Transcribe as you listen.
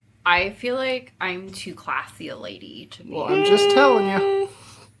I feel like I'm too classy a lady to be. Well, I'm just telling you.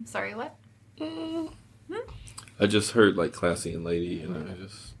 Sorry, what? I just heard like classy and lady, and I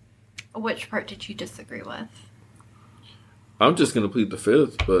just. Which part did you disagree with? I'm just gonna plead the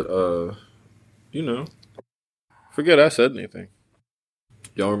fifth, but forget I said anything.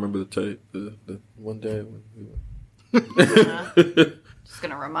 Y'all remember the tape? The one day when we were. Just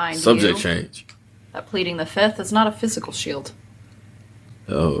gonna remind Subject you change. that pleading the fifth is not a physical shield.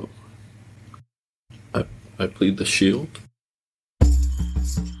 Oh. I plead the shield.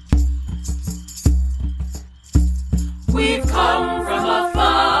 We've come from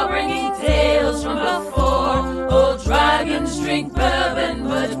afar, bringing tales from before. Old dragons drink bourbon,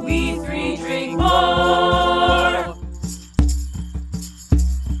 but we three drink more.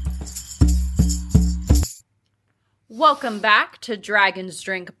 Welcome back to Dragons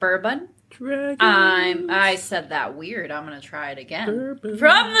Drink Bourbon. I said that weird. I'm gonna try it again. Bourbon.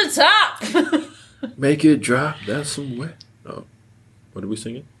 From the top. Make it drop. That's some wet. Oh, what are we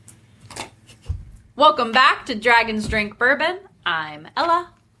singing? Welcome back to Dragons Drink Bourbon. I'm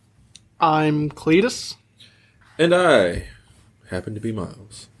Ella. I'm Cletus. And I happen to be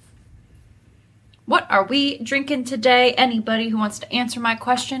Miles. What are we drinking today? Anybody who wants to answer my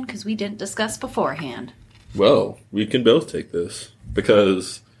question, because we didn't discuss beforehand. Well, we can both take this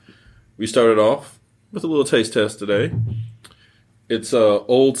because we started off with a little taste test today. It's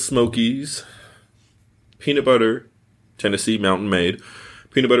Old Smoky's Peanut Butter Tennessee Mountain Made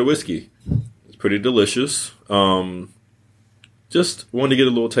Peanut Butter Whiskey. It's pretty delicious. Just wanted to get a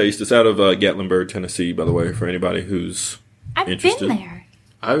little taste. It's out of Gatlinburg, Tennessee, by the way, for anybody who's interested. I've been there.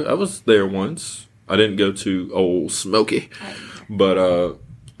 I was there once. I didn't go to Old Smoky, but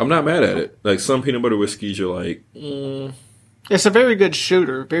I'm not mad at it. Like, some peanut butter whiskeys, you're like, It's a very good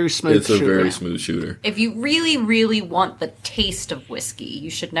shooter. Very smooth shooter. It's a very smooth shooter. If you really, really want the taste of whiskey, you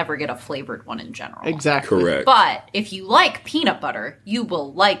should never get a flavored one in general. Exactly. Correct. But if you like peanut butter, you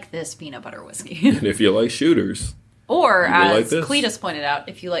will like this peanut butter whiskey. And if you like shooters. Or, you will like as this. Cletus pointed out,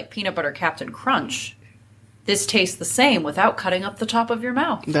 if you like peanut butter Captain Crunch, this tastes the same without cutting up the top of your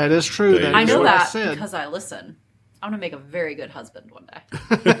mouth. That is true. There That you is I know what that I said. because I listen. I'm going to make a very good husband one day.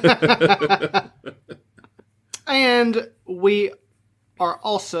 And we are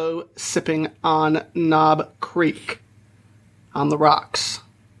also sipping on Knob Creek on the rocks.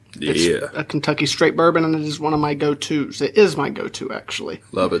 Yeah. It's a Kentucky straight bourbon, and it is one of my go-tos. It is my go-to, actually.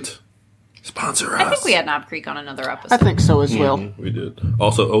 Love it. Sponsor us. I think we had Knob Creek on another episode. I think so as well. We did.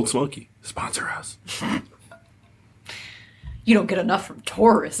 Also, Old Smoky. Sponsor us. You don't get enough from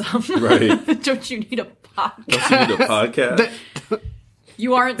tourism. Right. Don't you need a podcast? Don't you need a podcast?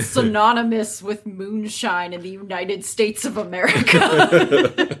 You aren't synonymous with moonshine in the United States of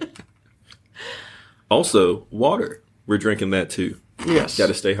America. Also, water. We're drinking that too. Yes. Got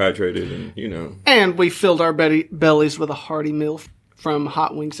to stay hydrated and, And we filled our bellies with a hearty meal from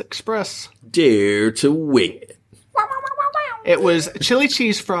Hot Wings Express. dare to wing it. It was chili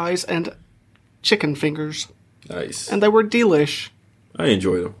cheese fries and chicken fingers, Nice. and they were delish. I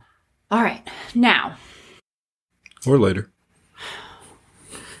enjoy them. All right. Now, Or later.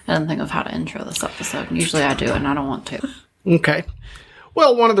 I didn't think of how to intro this episode. Usually I do, and I don't want to. Okay.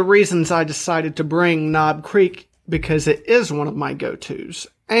 Well, one of the reasons I decided to bring Knob Creek because it is one of my go-tos,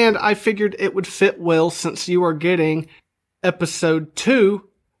 and I figured it would fit well since you are getting episode 2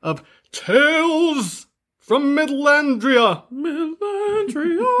 of Tales from Mildlandia.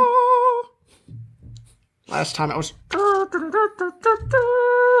 Last time it was...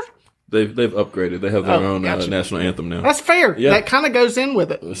 They've upgraded. They have their own gotcha. national anthem now. That's fair. Yeah. That kind of goes in with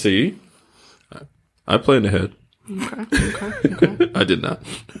it. See? I planned ahead. Okay. I did not.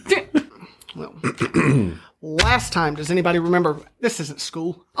 Well, last time, does anybody remember? This isn't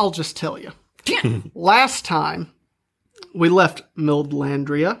school. I'll just tell you. Last time, we left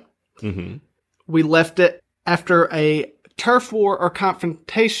Mildlandia. Mm-hmm. We left it after a turf war or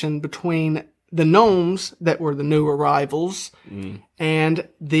confrontation between the gnomes that were the new arrivals and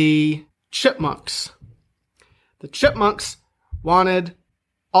the chipmunks. The chipmunks wanted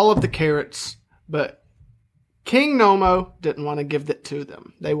all of the carrots, but King Nomo didn't want to give that to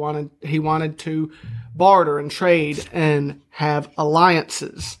them. He wanted to barter and trade and have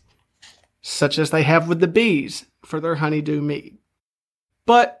alliances, such as they have with the bees for their honeydew mead.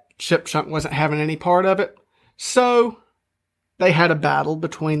 But Chipchunk wasn't having any part of it, so they had a battle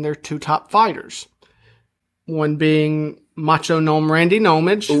between their two top fighters. One being Macho Gnome Randy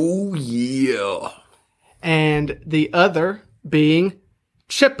Gnomage. Oh, yeah. And the other being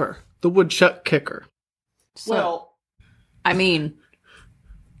Chipper, the woodchuck kicker. So, I mean,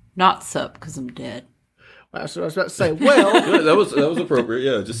 not sup, because I'm dead. That's what I was about to say. Well, Yeah, that was appropriate.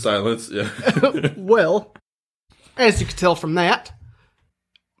 Yeah, just silence. Yeah. well, as you can tell from that,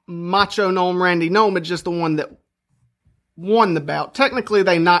 Macho Gnome Randy Gnomage is the one that won the bout. Technically,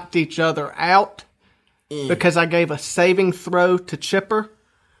 they knocked each other out because I gave a saving throw to Chipper,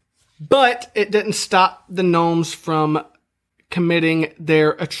 but it didn't stop the gnomes from committing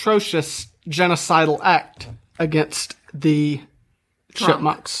their atrocious genocidal act against the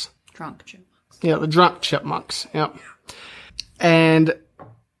chipmunks. Drunk chipmunks. Yeah, the drunk chipmunks. Yep. And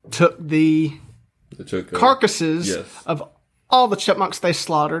took the carcasses yes. of all the chipmunks they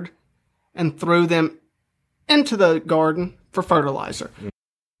slaughtered and threw them into the garden for fertilizer.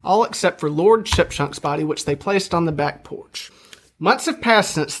 All except for Lord Chipchunk's body, which they placed on the back porch. Months have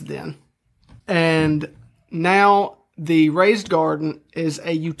passed since then, and now the raised garden is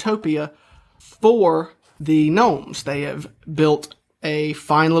a utopia for the gnomes. They have built a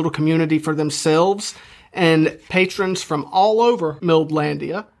fine little community for themselves, and patrons from all over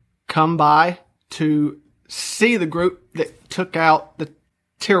Mildlandia come by to see the group that took out the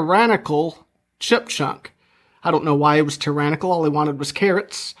tyrannical Chipchunk. I don't know why he was tyrannical. All he wanted was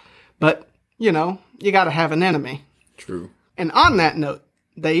carrots. But, you know, you got to have an enemy. True. And on that note,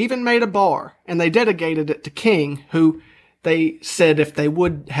 they even made a bar, and they dedicated it to King, who they said if they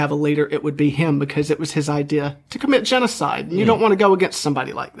would have a leader, it would be him, because it was his idea to commit genocide. And you don't want to go against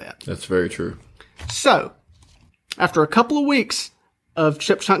somebody like that. That's very true. So, after a couple of weeks of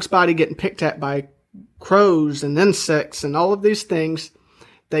Chipchunk's body getting picked at by crows and insects and all of these things,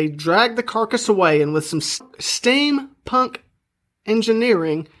 they dragged the carcass away, and with some steampunk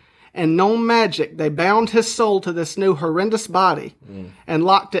engineering and gnome magic, they bound his soul to this new horrendous body and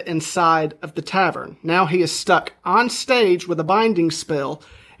locked it inside of the tavern. Now he is stuck on stage with a binding spell,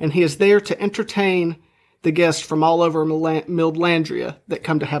 and he is there to entertain the guests from all over Mildlandia that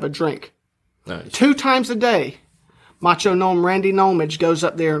come to have a drink. Nice. 2 times a day, Macho Gnome Randy Gnomage goes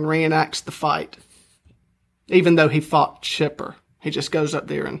up there and reenacts the fight. Even though he fought Chipper. He just goes up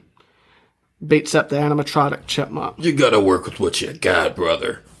there and beats up the animatronic chipmunk. You gotta work with what you got,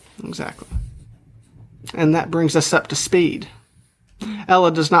 brother. Exactly. And that brings us up to speed.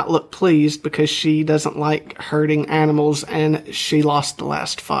 Ella does not look pleased because she doesn't like hurting animals, and she lost the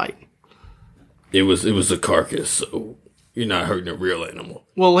last fight. It was a carcass, so you're not hurting a real animal.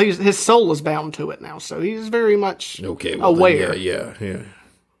 Well, his soul is bound to it now, so he's very much aware. Yeah.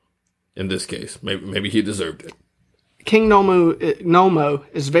 In this case, maybe he deserved it. King Nomo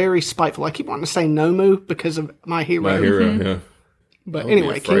is very spiteful. I keep wanting to say Nomu because of My Hero. My Hero, yeah. But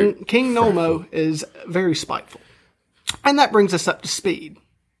anyway, King Nomo is very spiteful. And that brings us up to speed.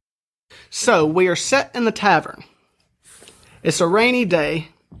 So, we are set in the tavern. It's a rainy day,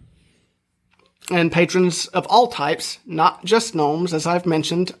 and patrons of all types, not just gnomes, as I've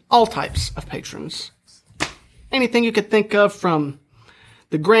mentioned, all types of patrons. Anything you could think of, from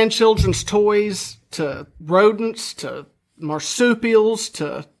the grandchildren's toys, to rodents, to marsupials,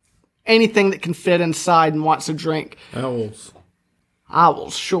 to anything that can fit inside and wants a drink.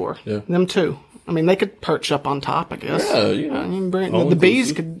 Owls, sure. Yeah. Them too. I mean, they could perch up on top, I guess. Yeah. The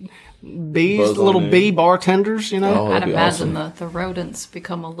bees could... Bees, little bee bartenders, you know? I'd imagine awesome. the rodents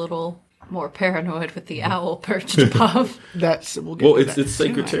become a little more paranoid with the owl perched above. It's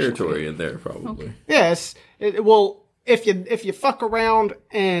sacred territory in there, probably. Okay. Yes. If you fuck around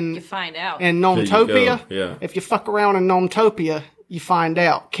in... You find out. In Gnometopia, yeah. If you fuck around in Gnometopia, you find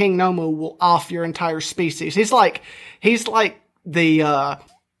out. King Nomu will off your entire species. He's like the,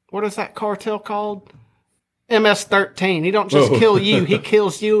 what is that cartel called? MS-13. He don't just kill you, he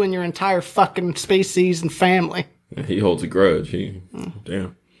kills you and your entire fucking species and family. Yeah, he holds a grudge.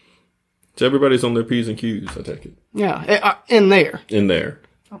 Damn. So everybody's on their P's and Q's, I take it. Yeah, in there.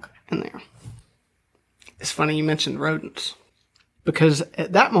 Okay. In there. It's funny you mentioned rodents. Because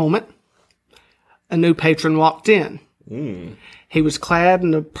at that moment, a new patron walked in. He was clad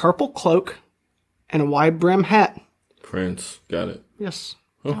in a purple cloak and a wide brim hat. Prince. Got it. Yes.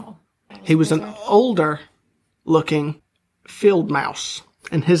 Oh. He was an older looking field mouse,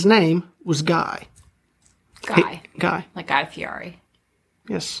 and his name was Guy. Guy. Like Guy Fieri.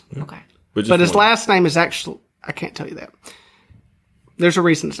 Yes. Okay. But his last name is actually, I can't tell you that. There's a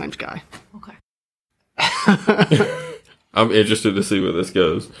reason his name's Guy. Okay. I'm interested to see where this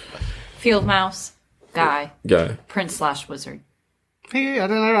goes. Field mouse, Guy. Prince/wizard. Yeah,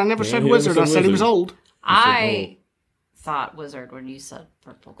 I never said wizard. I said he was old. I thought wizard when you said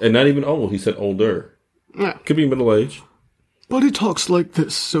purple. And not even old. He said older. Yeah. Could be middle-aged. But he talks like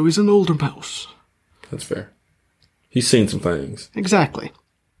this, so he's an older mouse. That's fair. He's seen some things. Exactly.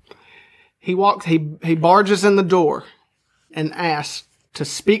 He barges in the door and asks to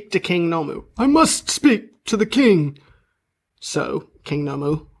speak to King Nomu. I must speak to the king. So, King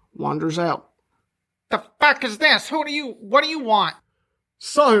Nomo wanders out. The fuck is this? What do you want?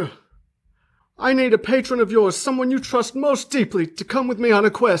 Sire, I need a patron of yours, someone you trust most deeply, to come with me on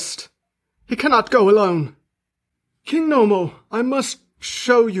a quest. He cannot go alone. King Nomo, I must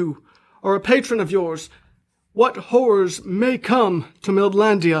show you, or a patron of yours, what horrors may come to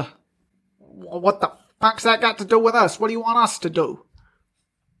Mildlandia. What the fuck's that got to do with us? What do you want us to do?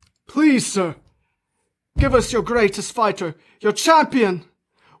 Please, sir, give us your greatest fighter, your champion.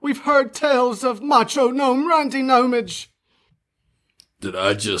 We've heard tales of Macho Gnome Randy Gnomage. Did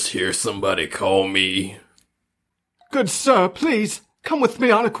I just hear somebody call me? Good sir, please, come with me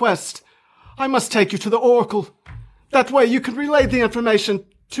on a quest. I must take you to the Oracle. That way you can relay the information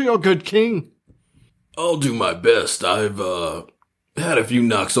to your good king. I'll do my best. I've, had a few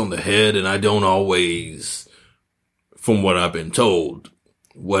knocks on the head, and I don't always, from what I've been told,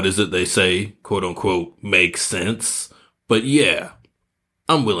 what is it they say, quote unquote, makes sense. But yeah,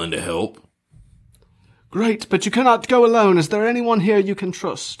 I'm willing to help. Great, but you cannot go alone. Is there anyone here you can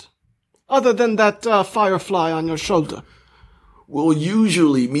trust? Other than that firefly on your shoulder. Well,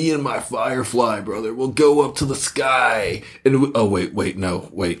 usually me and my firefly brother will go up to the sky and... wait, let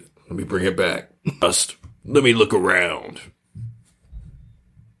me bring it back. Just, let me look around.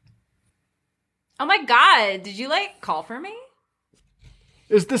 Oh my god, did you, call for me?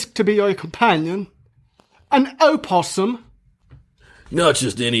 Is this to be your companion? An opossum? Not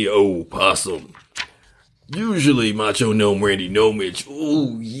just any opossum. Usually Macho Gnome Randy Gnomage,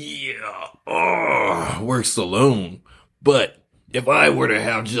 oh yeah, works alone. But if I were to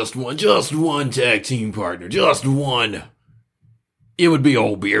have just one tag team partner, just one, it would be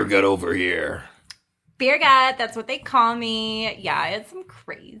old Beer Gut over here. Beer Gut, that's what they call me. Yeah, I had some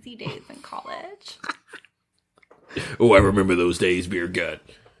crazy days in college. Oh, I remember those days, Beer Gut.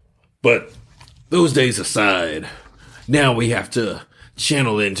 But those days aside, now we have to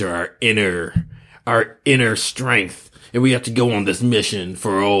channel into our inner strength, and we have to go on this mission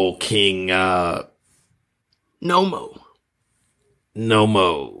for old King, Nomo.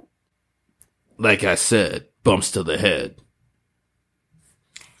 Like I said, bumps to the head.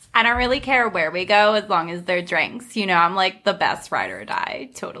 I don't really care where we go as long as they're drinks. You know, I'm the best ride or die.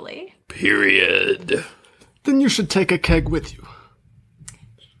 Totally. Period. Then you should take a keg with you.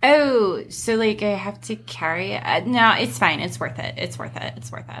 Oh, so I have to carry it? No, it's fine. It's worth it. It's worth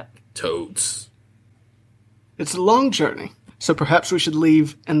it. Totes. It's a long journey, so perhaps we should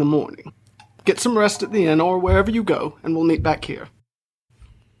leave in the morning. Get some rest at the inn or wherever you go, and we'll meet back here.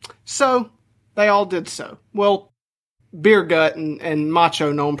 So, they all did so. Well, Beer Gut and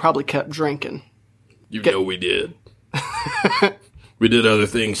Macho Gnome probably kept drinking. You know we did. We did other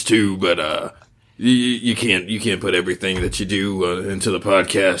things too, but you can't put everything that you do into the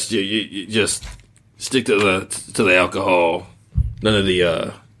podcast. You just stick to the alcohol. None of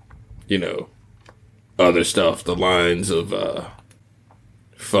the other stuff. The lines of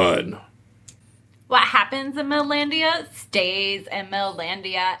fun. What happens in Mildlandia stays in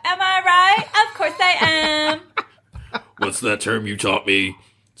Mildlandia. Am I right? Of course I am. What's that term you taught me?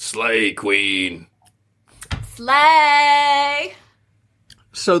 Slay, queen. Slay.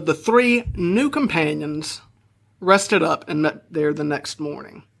 So the three new companions rested up and met there the next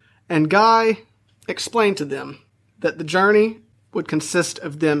morning. And Guy explained to them that the journey would consist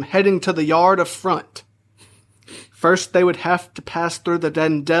of them heading to the yard of front. First, they would have to pass through the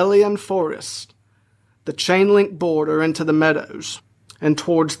Dandelion Forest, the chain-link border into the meadows, and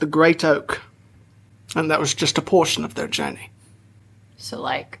towards the Great Oak. And that was just a portion of their journey. So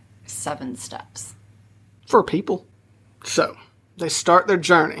 7 steps. For people. So, they start their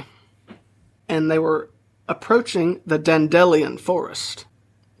journey, and they were approaching the Dandelion Forest.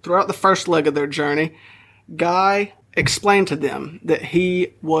 Throughout the first leg of their journey, Guy explained to them that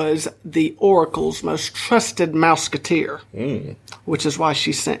he was the Oracle's most trusted Mouseketeer, which is why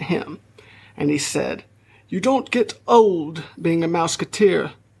she sent him. And he said, "You don't get old being a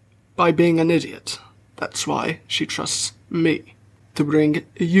Mouseketeer by being an idiot. That's why she trusts me to bring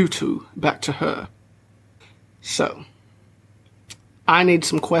you two back to her. So, I need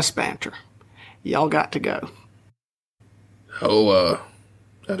some quest banter. Y'all got to go." How,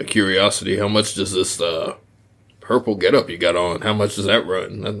 out of curiosity, how much does this, purple getup you got on, how much does that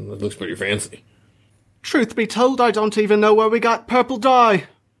run? That looks pretty fancy. Truth be told, I don't even know where we got purple dye.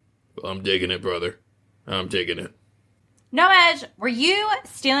 Well, I'm digging it, brother. I'm digging it. No, Edge, were you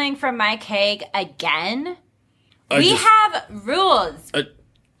stealing from my keg again? We have rules.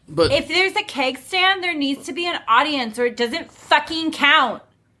 But if there's a keg stand, there needs to be an audience or it doesn't fucking count.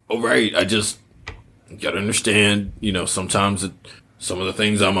 Oh, right. I just gotta understand, sometimes some of the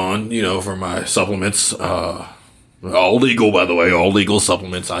things I'm on, for my supplements. All legal, by the way, all legal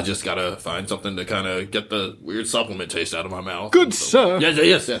supplements. I just gotta find something to kind of get the weird supplement taste out of my mouth. Good sir.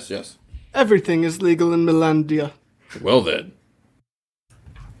 Yes. Everything is legal in Mildlandia. Well then.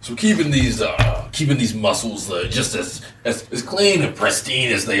 So keeping these muscles just as clean and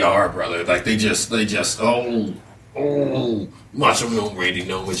pristine as they are, brother. Like they just Macho Gnome Randy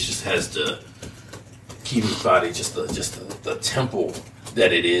Gnomage just has to keep his body just the temple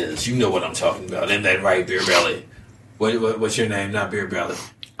that it is. You know what I'm talking about. Isn't that right, Beer Belly? What's your name? Not Beer Belly.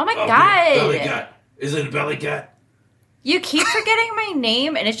 Oh my god. Belly Gut. Is it a Belly Gut? You keep forgetting my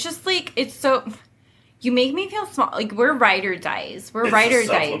name, and it's just like, it's so... You make me feel small. Like, we're ride or dies. We're ride or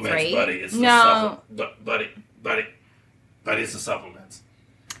dies, right? Buddy. It's no. Buddy, it's the supplements.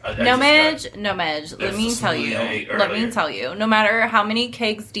 No, Madge. Let me tell you. No matter how many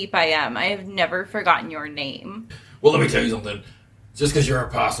kegs deep I am, I have never forgotten your name. Well, let me tell you something. Just because you're a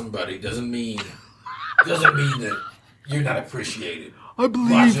possum, buddy, doesn't mean that you're not appreciated. I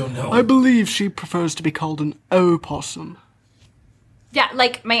believe she prefers to be called an opossum. Yeah,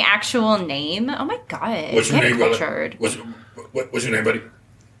 like my actual name. Oh my god. What's your name, cultured. What's your name, buddy?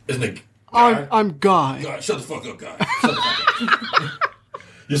 Isn't it Guy? I'm Guy. Guy, shut the fuck up, Guy. Shut the fuck up.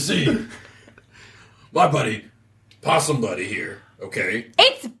 You see, my buddy, Possum Buddy here, okay?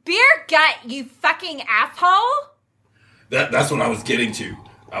 It's Beer Gut, you fucking asshole! That's what I was getting to.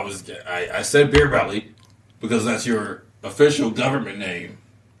 I said Beer Belly because that's your official government name,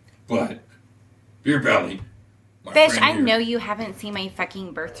 but Beer Belly... Bitch, I know you haven't seen my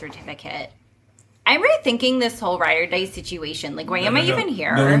fucking birth certificate. I'm rethinking this whole ride or die situation. Like, why am I even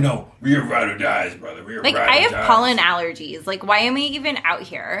here? No. We're ride or dies, brother. I have pollen allergies. Like, why am I even out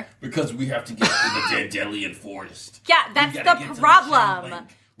here? Because we have to get to the Dandelion Forest. Yeah, that's the problem.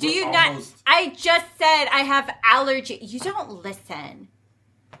 Do you not... I just said I have allergies. You don't listen.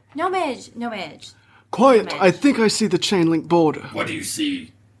 No, Midge. Quiet, Midge. I think I see the chain link border. What do you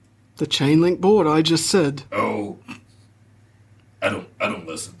see? The chain link border, I just said. Oh. I don't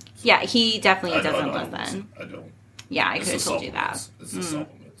listen. Yeah, he definitely doesn't listen. I don't. Yeah, I could have told you that. It's a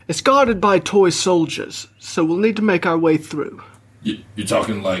supplement. It's guarded by toy soldiers, so we'll need to make our way through. You're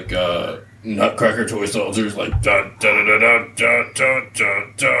talking like Nutcracker toy soldiers, like those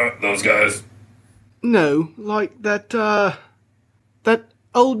guys? No, like that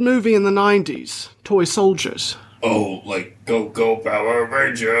old movie in the 90s, Toy Soldiers. Oh, like Go Power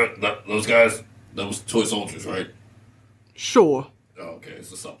Ranger, those guys? Those toy soldiers, right? Sure. Oh, okay,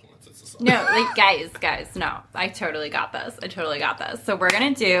 it's a supplement. No, like, guys, no. I totally got this. So we're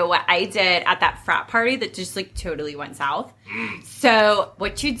going to do what I did at that frat party that just, like, totally went south. So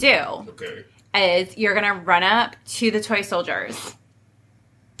what you do is you're going to run up to the toy soldiers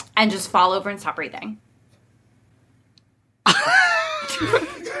and just fall over and stop breathing. I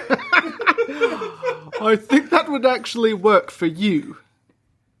think that would actually work for you.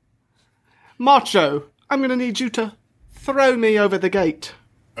 Macho, I'm going to need you to throw me over the gate.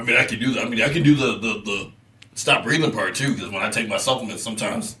 I mean, I can do that. I can do the stop breathing part, too, because when I take my supplements,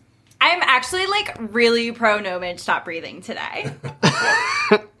 sometimes... I'm actually, like, really pro-Gnomage stop breathing today.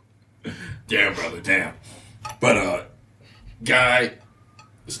 Damn, brother, damn. But, Guy,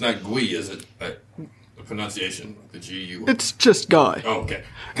 it's not Gui, is it? The pronunciation, the G-U... It's just Guy. Oh, okay.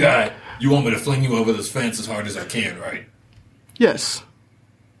 Guy, you want me to fling you over this fence as hard as I can, right? Yes.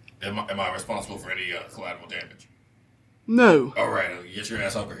 Am I responsible for any collateral damage? No. All right, get your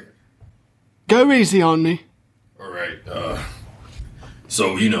ass over here. Go easy on me. All right.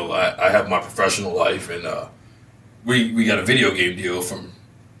 So, I have my professional life, and we got a video game deal from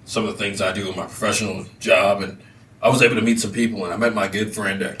some of the things I do in my professional job, and I was able to meet some people, and I met my good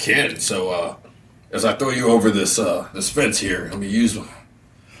friend Ken. So, as I throw you over this fence here, let me use one.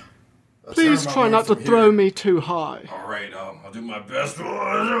 Please try not to throw me too high. All right, I'll do my best.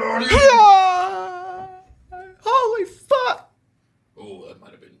 Holy fuck! Oh, that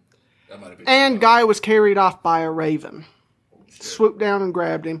might have been. And Guy was carried off by a raven. Swooped down and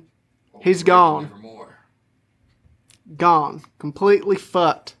grabbed him. He's gone. Nevermore. Gone. Completely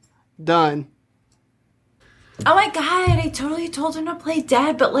fucked. Done. Oh my god, I totally told him to play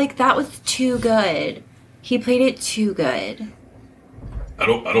dead, but, like, that was too good. He played it too good. I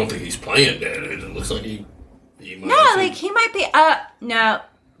don't think he's playing dead. It looks like he might. No, like, he might be. No.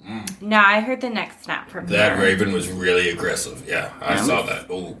 No, I heard the next snap from that here. raven was really aggressive. Yeah, I saw that.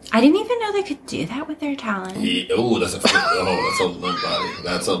 Oh, I didn't even know they could do that with their talent. That's a limp body.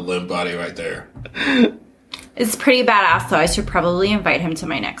 That's a limp body right there. It's pretty badass, though. I should probably invite him to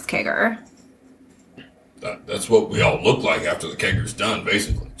my next kegger. That's what we all look like after the kegger's done,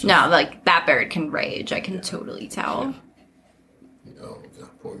 basically. No, like, that bird can rage. I can totally tell. Oh, God,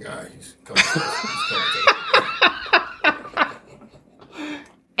 poor guy. He's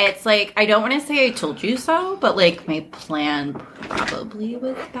It's like, I don't want to say I told you so, but like my plan probably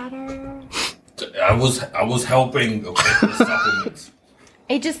was better. I was helping, okay, with supplements.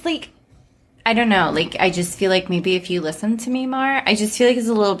 I just like, I don't know, like I just feel like maybe if you listen to me more, I just feel like it's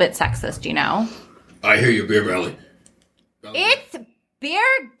a little bit sexist, you know? I hear you, Beer Belly. It's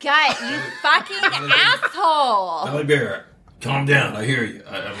Beer Gut, you fucking asshole! Belly Bear, calm down. I hear you.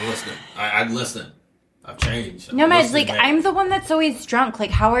 I'm listening. I'm listening. I've changed. No, Madge, like, I'm the one that's always drunk. Like,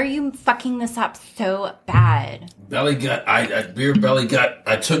 how are you fucking this up so bad? Belly Gut, Beer Belly Gut,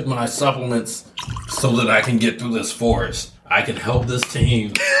 I took my supplements so that I can get through this forest. I can help this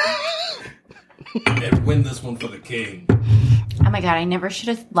team and win this one for the king. Oh my god, I never should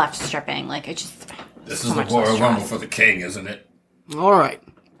have left stripping. Like, I just... This is the Royal Rumble for the king, isn't it? All right.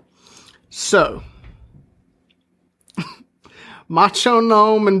 So, Macho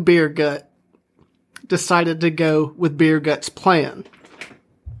Gnome and Beer Gut decided to go with Beer Gut's plan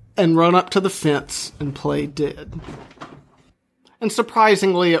and run up to the fence and play dead. And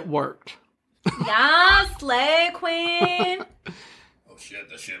surprisingly, it worked. Yes, Slay Queen! Oh shit,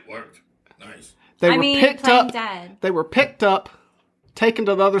 that shit worked. Nice. They were picked up, taken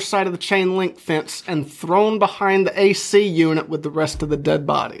to the other side of the chain link fence, and thrown behind the AC unit with the rest of the dead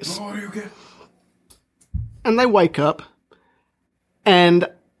bodies. Oh, are you okay? And they wake up, and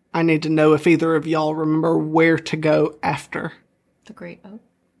I need to know if either of y'all remember where to go after. The Great Oak?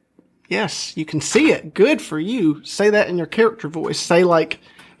 Yes, you can see it. Good for you. Say that in your character voice. Say like,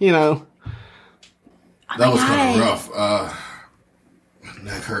 you know. That was kind of rough. My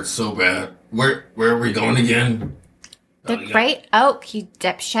neck hurts so bad. Where are we going again? The Great Oak, you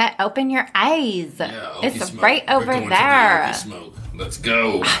dipshit. Open your eyes. Yeah, it's smoke. right over We're going there. To the smoke. Let's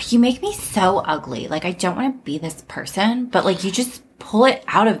go. You make me so ugly. Like, I don't want to be this person, but like, you just pull it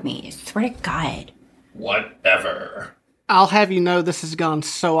out of me. I swear to God. Whatever. I'll have you know this has gone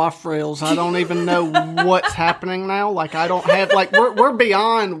so off rails. I don't even know what's happening now. Like, I don't have, like, we're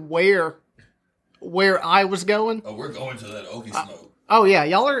beyond where I was going. Oh, we're going to that Okie smoke. Oh yeah,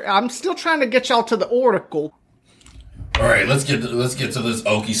 I'm still trying to get y'all to the oracle. All right, let's get to this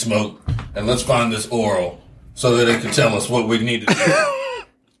Okie smoke, and let's find this oral so that it can tell us what we need to do. Oh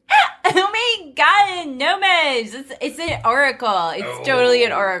my God, gnomes! It's an oracle. It's totally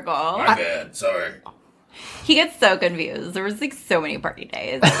an oracle. My bad. Sorry. He gets so confused. There was like so many party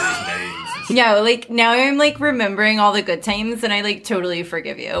days. All these names. No, like now I'm like remembering all the good times, and I like totally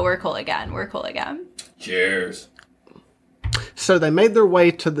forgive you. We're cool again. We're cool again. Cheers. So they made their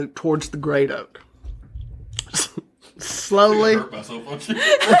way towards the Great Oak. Slowly. Hurt myself, don't you?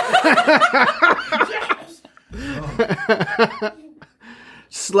 Yes.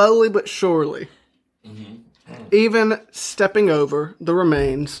 Slowly but surely. Mm-hmm. Even stepping over the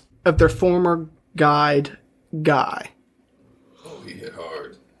remains of their former guide, Guy. Oh, he hit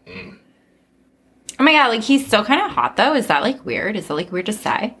hard. Mm. Oh my God, like he's still kind of hot though. Is that like weird? Is that like weird to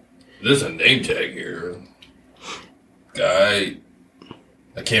say? There's a name tag here. Guy.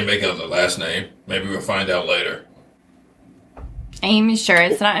 I can't make out the last name. Maybe we'll find out later. I'm sure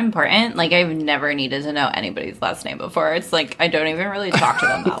it's not important. Like, I've never needed to know anybody's last name before. It's like, I don't even really talk to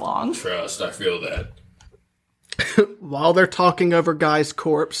them that long. Trust, I feel that. While they're talking over Guy's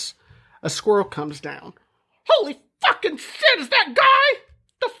corpse, a squirrel comes down. Holy fucking shit, is that Guy?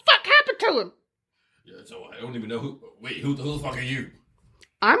 The fuck happened to him? Yeah, so I don't even know who... Wait, who the fuck are you?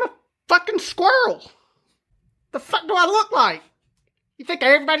 I'm a fucking squirrel. The fuck do I look like? You think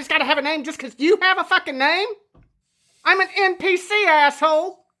everybody's gotta have a name just because you have a fucking name? I'm an NPC,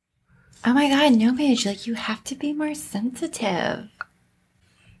 asshole. Oh my God, no, Paige, like, you have to be more sensitive.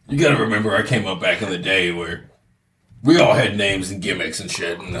 You gotta remember, I came up back in the day where we all had names and gimmicks and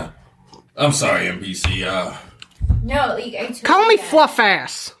shit, and I'm sorry, NPC, No, like, I totally Call me get it. Fluff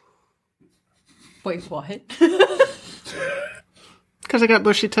Ass. Wait, what? Because I got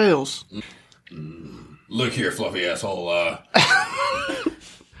bushy tails. Look here, fluffy asshole,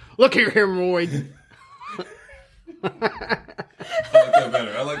 Look here, hemorrhoid. I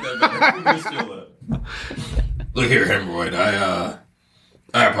like that better. We can steal that. Look here, hemorrhoid,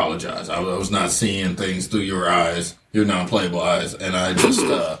 I apologize. I was not seeing things through your eyes, your non-playable eyes, and I just,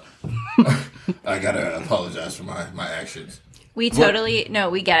 I gotta apologize for my actions. We totally, no,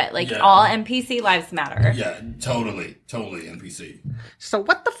 we get it. Like, all NPC lives matter. Yeah, totally NPC. So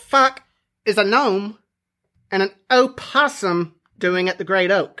what the fuck is a gnome and an opossum doing at the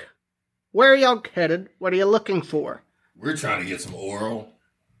Great Oak? Where are y'all headed? What are you looking for? We're trying to get some oral.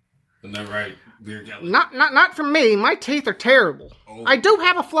 Isn't that right, Beer Kelly? Not from me. My teeth are terrible. Oh. I do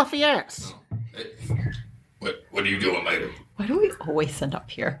have a fluffy ass. Hey, what are you doing later? Why do we always end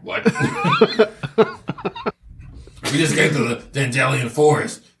up here? What? We just came to the Dandelion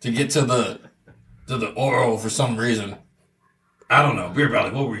Forest to get to the oral for some reason. I don't know. Beer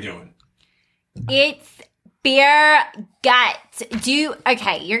Belly, what were we doing? It's beer gut.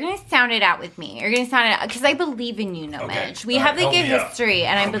 Okay, you're going to sound it out with me. You're going to sound it out because I believe in you, Gnomage. We have like a history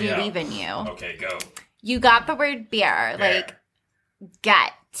and I believe in you. Okay, go. You got the word beer, like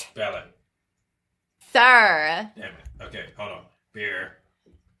gut. Belly. Sir. Damn it. Okay, hold on. Beer.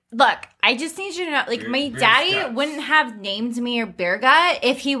 Look, I just need you to know, like, my daddy wouldn't have named me or Beer Gut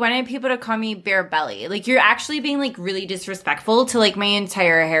if he wanted people to call me Beer Belly. Like, you're actually being, like, really disrespectful to, like, my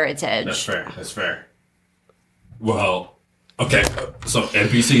entire heritage. That's fair. Well, okay, so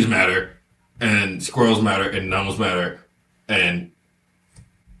NPCs matter, and squirrels matter, and gnomes matter, and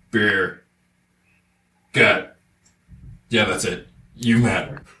Beer Gut. Yeah, that's it. You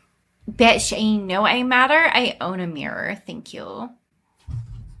matter. Bitch, I know I matter. I own a mirror. Thank you.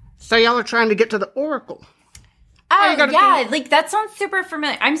 So y'all are trying to get to the Oracle. Oh, yeah. Like, that sounds super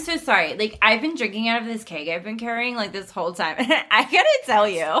familiar. I'm so sorry. Like, I've been drinking out of this keg I've been carrying, like, this whole time. I gotta tell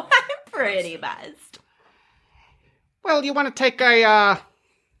you, I'm pretty buzzed. Well, you want to take a,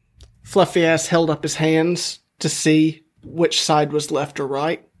 Fluffy ass held up his hands to see which side was left or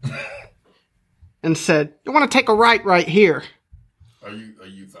right. And said, you want to take a right here. Are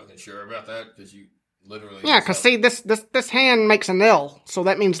you fucking sure about that? Because you literally... Yeah, because see, this hand makes an L, so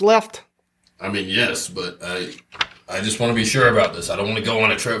that means left. I mean, yes, but I just want to be sure about this. I don't want to go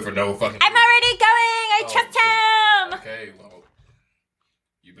on a trip for no fucking... I'm already going! I trust him! Okay, well,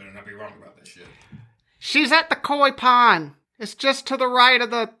 you better not be wrong about this shit. She's at the koi pond. It's just to the right of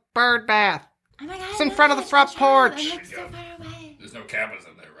the bird bath. Oh my god, it's in front of the front porch. I'm like so far away. There's no cabins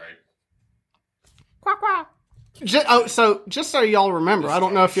in there, right? Quack, quack. Just so y'all remember, I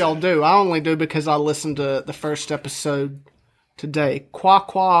don't know if y'all do. I only do because I listened to the first episode today. Quack,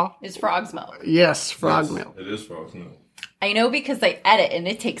 quack. It's frog's milk. Yes, frog milk. It is frog's milk. I know because I edit and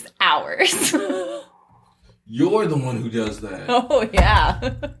it takes hours. You're the one who does that. Oh,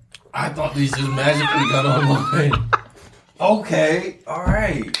 yeah. I thought these just magically got online. Okay, all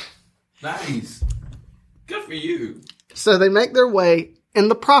right. Nice. Good for you. So they make their way in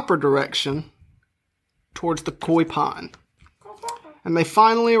the proper direction towards the koi pond. And they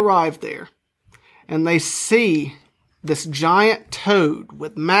finally arrive there. And they see this giant toad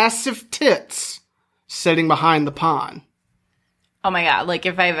with massive tits sitting behind the pond. Oh my god, like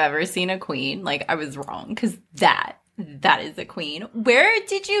if I've ever seen a queen, like I was wrong, because that is a queen. Where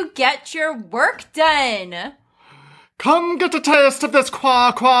did you get your work done? Come get a taste of this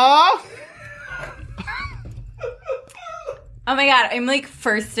qua qua. Oh my god, I'm like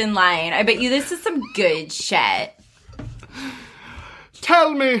first in line. I bet you this is some good shit.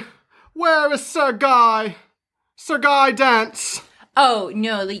 Tell me, where is Sir Guy? Sir Guy Dance. Oh,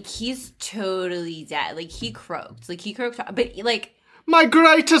 no, like he's totally dead. Like he croaked. But like... My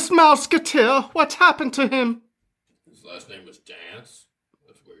greatest mouseketeer, what happened to him? His last name was Dance?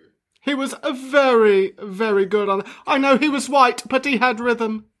 That's weird. He was a very, very good on... I know he was white, but he had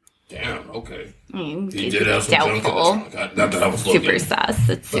rhythm. Damn, okay. He did have some junk in the trunk. Not that I was looking. Super sus.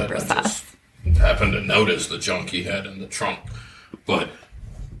 It's super sus. Happened to notice the junk he had in the trunk. But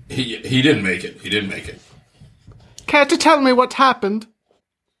he didn't make it. He didn't make it. Care to tell me what happened?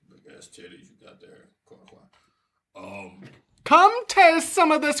 Big ass titties you got there. Quack, quack. Come taste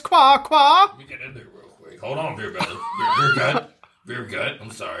some of this quack quack. Let me get in there real quick. Hold on, Beer Belly. Beer gut.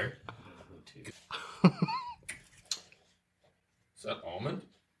 I'm sorry. Is that almond?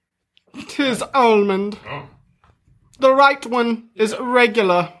 'Tis almond. Oh. The right one is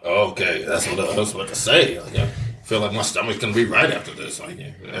regular. Okay, that's what I was about to say. Like, I feel like my stomach's gonna be right after this. Like,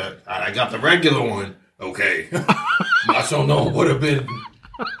 I got the regular one. Okay. Macho Gnome would have been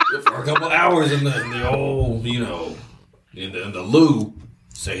for a couple hours in the old, in the loo,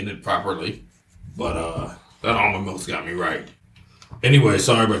 saying it properly. But that almond milk's got me right. Anyway,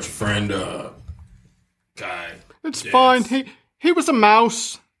 sorry about your friend, Guy. It's fine. He was a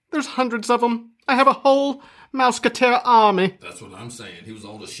mouse. There's hundreds of them. I have a whole mouseketeer army. That's what I'm saying. He was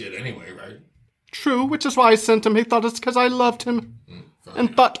old as shit anyway, right? True, which is why I sent him. He thought it's because I loved him.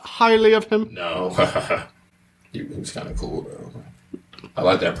 And thought highly of him. No. He was kind of cool, though. I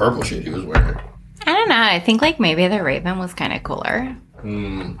like that purple shit he was wearing. I don't know. I think like maybe the raven was kind of cooler.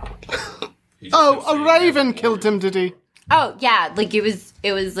 Oh, a raven killed him, did he? Oh, yeah. Like it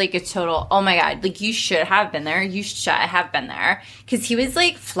was like a total, oh my god. Like you should have been there. You should have been there. Because he was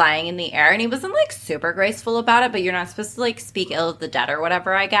like flying in the air and he wasn't like super graceful about it, but you're not supposed to like speak ill of the dead or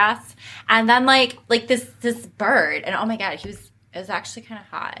whatever, I guess. And then like this bird, and oh my god, it was actually kind of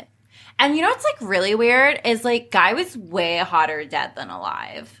hot. And you know what's, like, really weird is, like, guy was way hotter dead than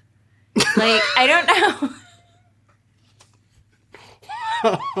alive. Like, I don't know.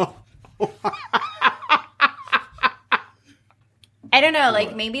 I don't know,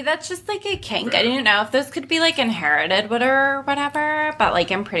 like, maybe that's just, like, a kink. I didn't know if those could be, like, inherited or whatever, but,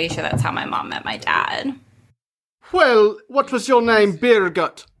 like, I'm pretty sure that's how my mom met my dad. Well, what was your name,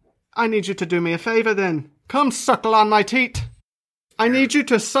 Beergut? I need you to do me a favor, then. Come suckle on my teat. I need you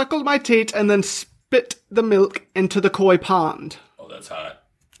to suckle my teat and then spit the milk into the koi pond. Oh, that's hot.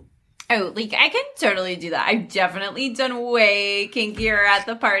 Oh, like, I can totally do that. I've definitely done way kinkier at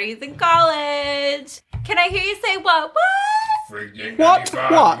the parties in college. Can I hear you say what? Freaknik What?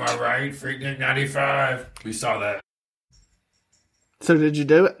 95, What? am I right? Freaknik 95. We saw that. So did you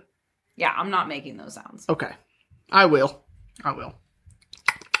do it? Yeah, I'm not making those sounds. Okay. I will. That's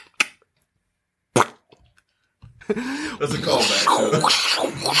a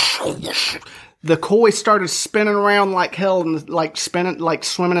callback. The koi started spinning around like hell and like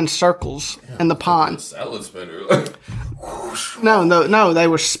swimming in circles in the pond. Salad spinner. No, they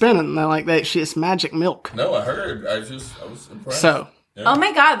were spinning. They're like it's magic milk. No, I heard. I was impressed. So Oh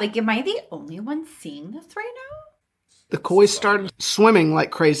my god, like, am I the only one seeing this right now? the koi started swimming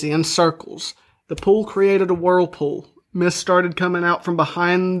like crazy in circles. The pool created a whirlpool. Mist started coming out from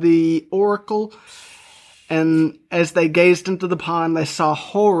behind the oracle, and as they gazed into the pond, they saw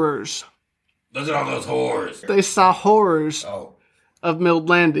horrors. Look at all those whores. They saw horrors Oh. of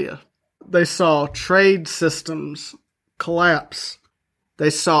Mildlandia. They saw trade systems collapse. They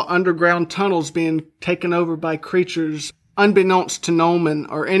saw underground tunnels being taken over by creatures unbeknownst to Noman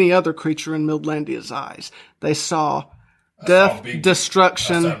or any other creature in Mildlandia's eyes. They saw death,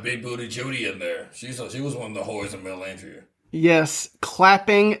 destruction. I saw Big Booty Judy in there. She was one of the whores in Mildlandia. Yes,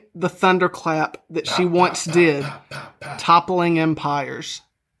 clapping the thunderclap that she once did, toppling empires.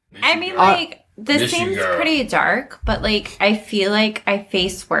 I mean, like, this miss you, seems girl. pretty dark, but, like, I feel like I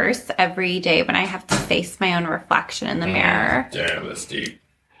face worse every day when I have to face my own reflection in the mirror. Damn, that's deep.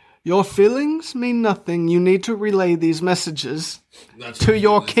 Your feelings mean nothing. You need to relay these messages to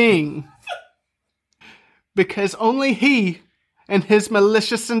your king. Because only he and his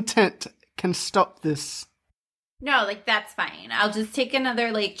malicious intent can stop this. No, like, that's fine. I'll just take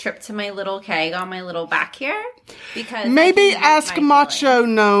another, like, trip to my little keg on my little back here. Because Maybe I can ask use my Macho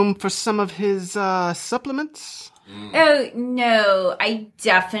feelings. Gnome for some of his supplements. Oh, no. I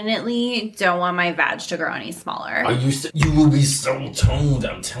definitely don't want my vag to grow any smaller. You will be so toned.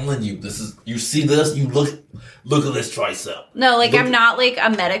 I'm telling you. You see this? You look at this tricep. No, like, Look I'm at- not, like, a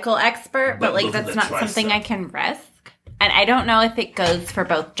medical expert, but, But like, look at that's the not something tricep. I can risk. And I don't know if it goes for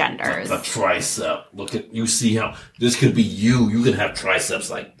both genders. The tricep. Look at you. See how this could be you. You can have triceps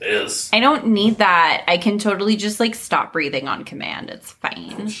like this. I don't need that. I can totally just, like, stop breathing on command. It's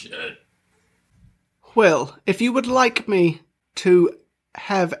fine. Shit. Well, if you would like me to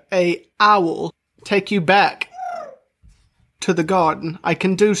have a owl take you back to the garden, I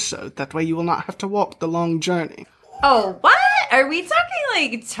can do so. That way you will not have to walk the long journey. Oh, what? Are we talking,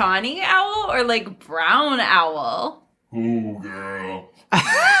 like, tawny owl or, like, brown owl? Ooh, girl.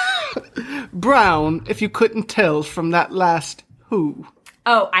 Brown, if you couldn't tell from that last who.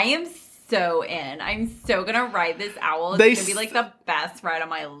 Oh, I am so in. I'm so gonna ride this owl. It's They gonna be, like, the best ride of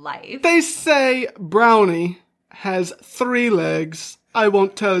my life. They say Brownie has 3 legs. I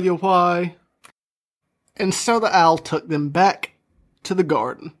won't tell you why. And so the owl took them back to the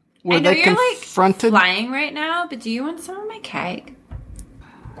garden, where I know they you're, confronted. like, flying right now, but do you want some of my cake?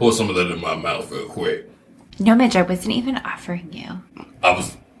 Pour some of that in my mouth real quick. No, Midge, I wasn't even offering you. I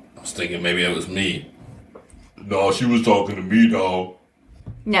was thinking maybe it was me. No, she was talking to me, dog.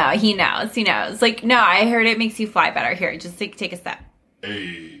 No, he knows. He knows. Like, no, I heard it makes you fly better. Here, just, like, take a sip.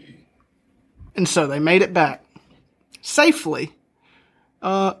 Hey. And so they made it back safely.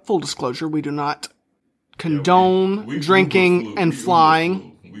 Full disclosure, we do not condone We drinking Uber and flew.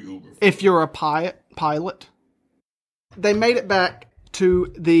 flying We Uber flew. if you're a pilot. They made it back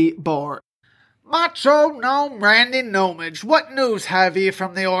to the bar. Macho Gnome Randy Gnomage, what news have ye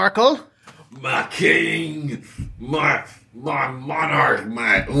from the Oracle? My king, my monarch,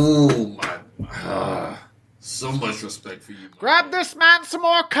 so much respect for you. Grab this man some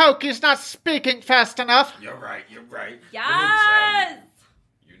more coke, he's not speaking fast enough. You're right. Yes!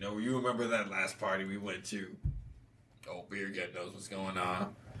 You remember that last party we went to? Oh, Beergut knows what's going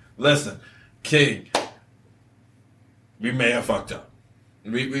on. Listen, King, we may have fucked up.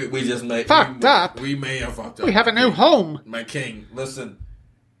 We just may Fucked up? We may have fucked up. We have a new King. home. My king, listen,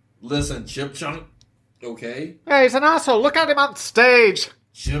 Chip Chunk, okay? Hey, he's an asshole. Look at him on stage.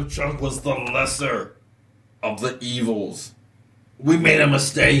 Chip Chunk was the lesser of the evils. We made a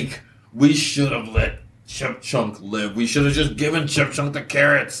mistake. We should have let Chip Chunk live. We should have just given Chip Chunk the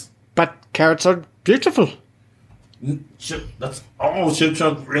carrots. But carrots are beautiful. That's all Chip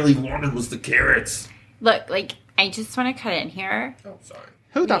Chunk really wanted was the carrots. Look, like, I just want to cut in here. Oh, sorry.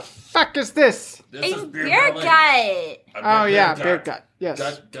 Who the fuck is this? This It's is Beer Belly. Gut. Oh, yeah, Beer Gut. Yes.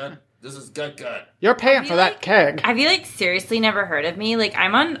 Gut. This is Gut. You're paying for that keg. Have you, like, seriously never heard of me? Like,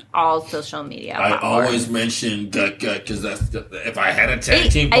 I'm on all social media I platforms. always mention Gut because if I had a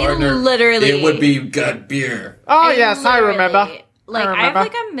tag team partner, literally- it would be Gut Beer. Oh, yes, I remember. Like, I have, remember.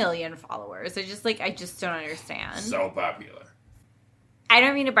 like, 1 million followers. I just don't understand. So popular. I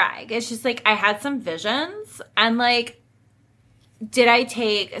don't mean to brag. It's just, like, I had some visions, and, like, did I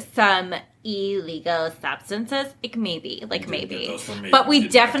take some illegal substances? Like, maybe. Like, maybe. those from me. But we You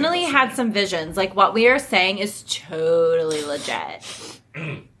did definitely get those from had me. some visions. Like, what we are saying is totally legit.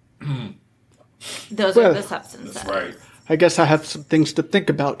 Those are Well, the substances. That's right. I guess I have some things to think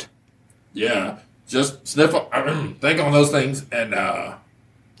about. Yeah. Just sniff, think on those things, and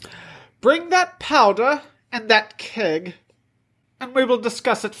Bring that powder and that keg, and we will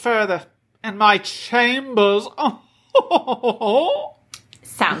discuss it further in my chambers.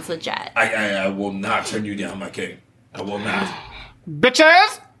 Sounds legit. I will not turn you down, my king. I will not.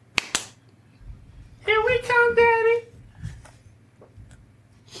 Bitches! Here we come, Daddy.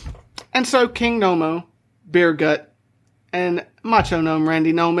 And so King Nomo, Beer Gut, and Macho Gnome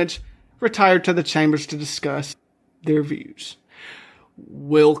Randy Gnomage retired to the chambers to discuss their views.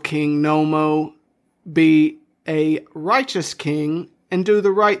 Will King Nomo be a righteous king and do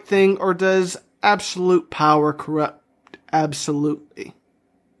the right thing, or does absolute power corrupt absolutely?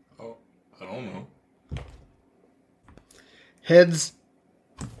 Oh, I don't know. Heads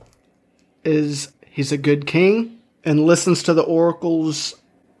is he's a good king and listens to the oracles.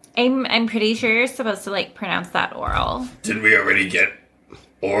 I'm pretty sure you're supposed to, like, pronounce that oral. Didn't we already get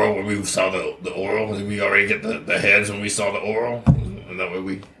oral when we saw the oral? Did we already get the heads when we saw the oral? Is that what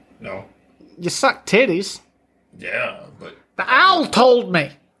we... No? You suck titties. Yeah, but... The owl told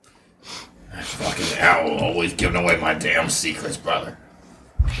me. That fucking owl always giving away my damn secrets, brother.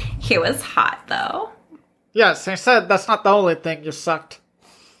 He was hot, though. Yes, he said that's not the only thing you sucked.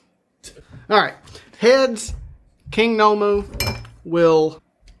 Alright. Heads, King Nomu will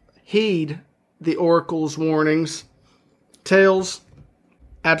heed the oracle's warnings. Tails,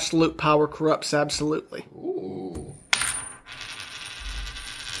 absolute power corrupts absolutely. Ooh.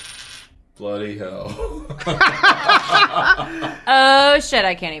 Bloody hell. Oh, shit,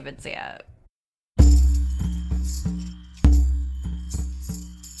 I can't even see it.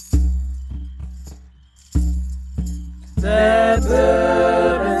 The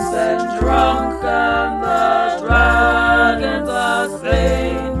bourbon's and drunk and the dragons are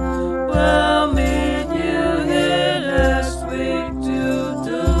slain. We'll meet you here next week to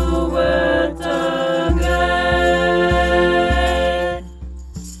do it again.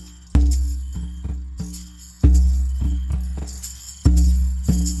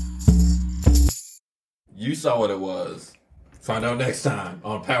 You saw what it was. Find out next time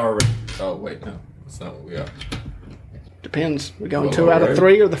on Power... Oh, wait, no. That's not what we are. Depends. We going Well, 2 out of alright.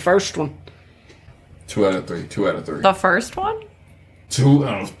 3 or the first one? 2 out of 3. 2 out of 3. The first one? 2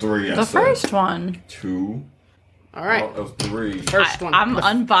 out of 3, I The said. first one. 2 Alright. out of 3. First one. I'm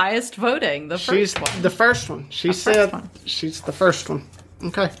unbiased voting. The She's first one. the first one. She first said one. she's the first one.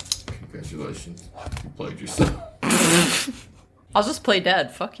 Okay. Congratulations. You played yourself. I'll just play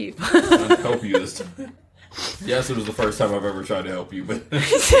dead. Fuck you. I'm trying to help you this time. Yes, it was the first time I've ever tried to help you, but...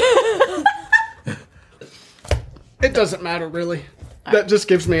 It doesn't matter, really. That just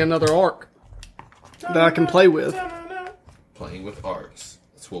gives me another arc that I can play with. Playing with arts.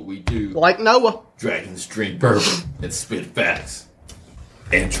 That's what we do. Like Noah. Dragons drink bourbon and spit facts.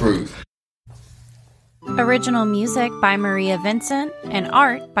 And truth. Original music by Maria Vincent and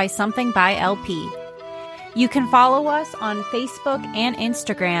art by Something by LP. You can follow us on Facebook and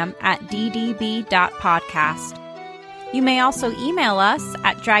Instagram at ddb.podcast. You may also email us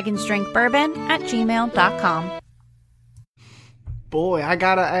at dragonsdrinkbourbon@gmail.com. Boy, I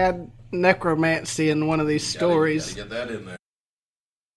gotta add necromancy in one of these stories. Gotta get that in there.